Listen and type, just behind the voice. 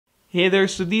Hey there,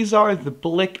 so these are the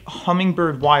Bliiq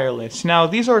Hummingbird Wireless. Now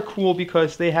these are cool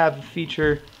because they have a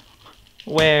feature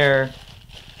where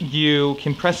you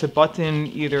can press a button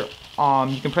you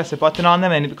can press a button on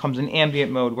them and it becomes an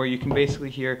ambient mode where you can basically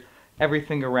hear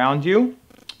everything around you.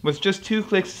 With just 2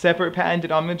 clicks, a separate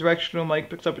patented omnidirectional mic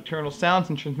picks up internal sounds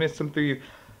and transmits them through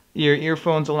your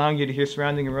earphones, allowing you to hear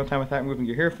surrounding in real time without moving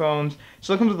your earphones.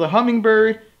 So it comes with a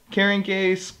hummingbird, carrying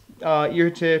case, ear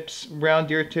tips,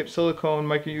 round ear tips, silicone,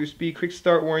 micro USB, quick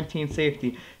start, warranty, and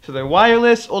safety. So they're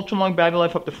wireless, ultra long battery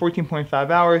life up to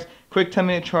 14.5 hours, quick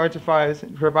 10-minute charge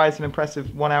provides an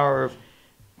impressive 1 hour of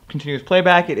continuous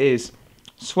playback. It is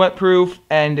sweat proof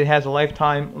and it has a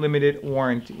lifetime limited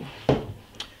warranty.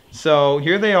 So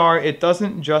here they are. It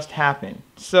doesn't just happen.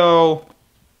 So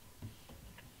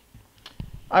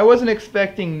I wasn't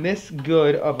expecting this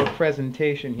good of a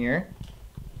presentation here.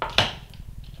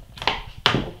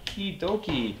 Okie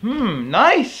dokie.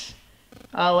 Nice.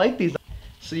 I like these.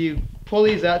 So you pull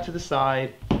these out to the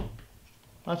side.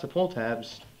 Lots of pull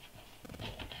tabs.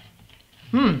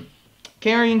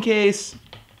 Carrying case,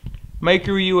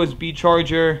 micro USB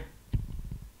charger,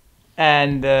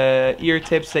 and the ear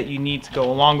tips that you need to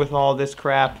go along with all this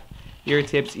crap. Ear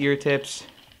tips.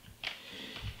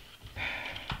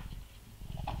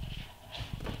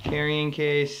 Carrying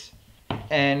case,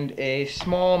 and a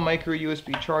small micro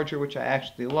USB charger, which I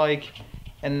actually like,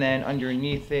 and then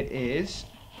underneath it is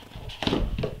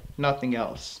nothing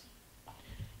else.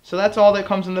 So that's all that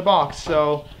comes in the box.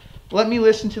 So let me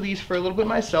listen to these for a little bit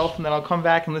myself, and then I'll come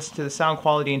back and listen to the sound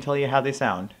quality and tell you how they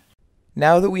sound.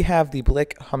 Now that we have the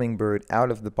Bliiq Hummingbird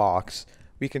out of the box,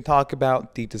 we can talk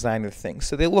about the design of things.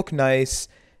 So they look nice.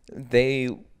 They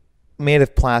made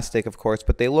of plastic, of course,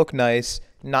 but they look nice,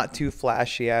 not too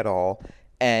flashy at all.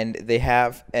 And they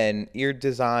have an ear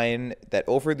design that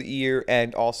over the ear,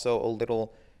 and also a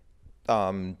little,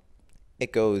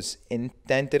 it goes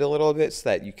indented a little bit so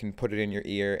that you can put it in your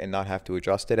ear and not have to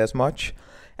adjust it as much.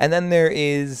 And then there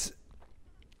is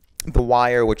the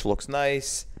wire, which looks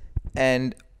nice,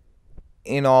 and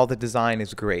in all, the design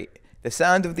is great. The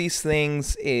sound of these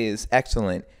things is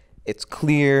excellent. It's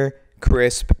clear,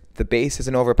 crisp. The bass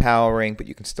isn't overpowering, but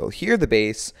you can still hear the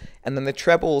bass. And then the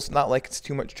treble's not like it's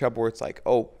too much treble where it's like,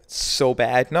 oh, it's so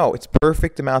bad. No, it's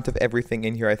perfect amount of everything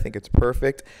in here. I think it's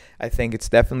perfect. I think it's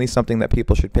definitely something that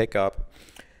people should pick up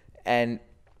and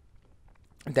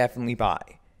definitely buy.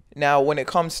 Now, when it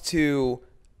comes to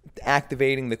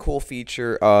activating the cool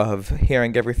feature of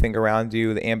hearing everything around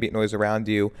you, the ambient noise around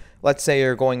you, let's say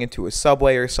you're going into a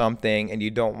subway or something and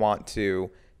you don't want to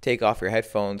take off your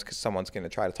headphones because someone's going to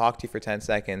try to talk to you for 10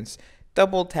 seconds,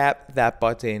 double tap that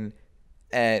button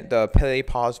and the play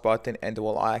pause button and it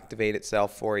will activate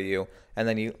itself for you, and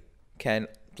then you can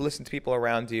listen to people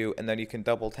around you, and then you can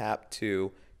double tap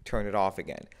to turn it off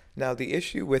again. Now the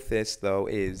issue with this though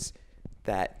is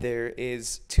that there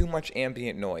is too much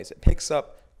ambient noise. It picks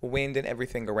up wind and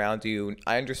everything around you.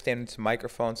 I understand it's a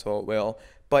microphone, so it will,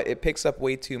 but it picks up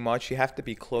way too much. You have to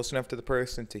be close enough to the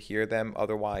person to hear them.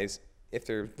 Otherwise, if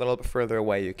they're a little bit further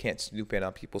away, you can't snoop in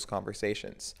on people's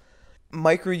conversations.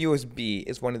 Micro USB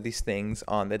is one of these things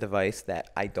on the device that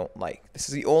I don't like. This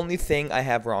is the only thing I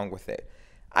have wrong with it.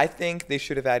 I think they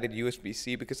should have added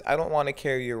USB-C because I don't want to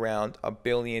carry around a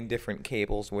billion different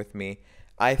cables with me.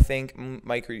 I think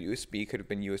micro USB could have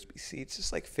been USB-C. It's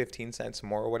just like 15 cents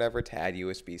more or whatever to add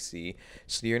USB-C,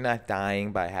 so you're not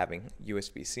dying by having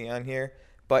USB-C on here.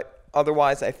 But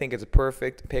otherwise, I think it's a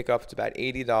perfect pickup. It's about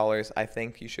 $80. I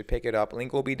think you should pick it up.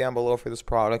 Link will be down below for this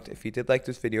product. If you did like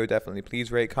this video, definitely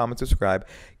please rate, comment, subscribe,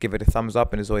 give it a thumbs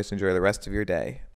up, and as always, enjoy the rest of your day.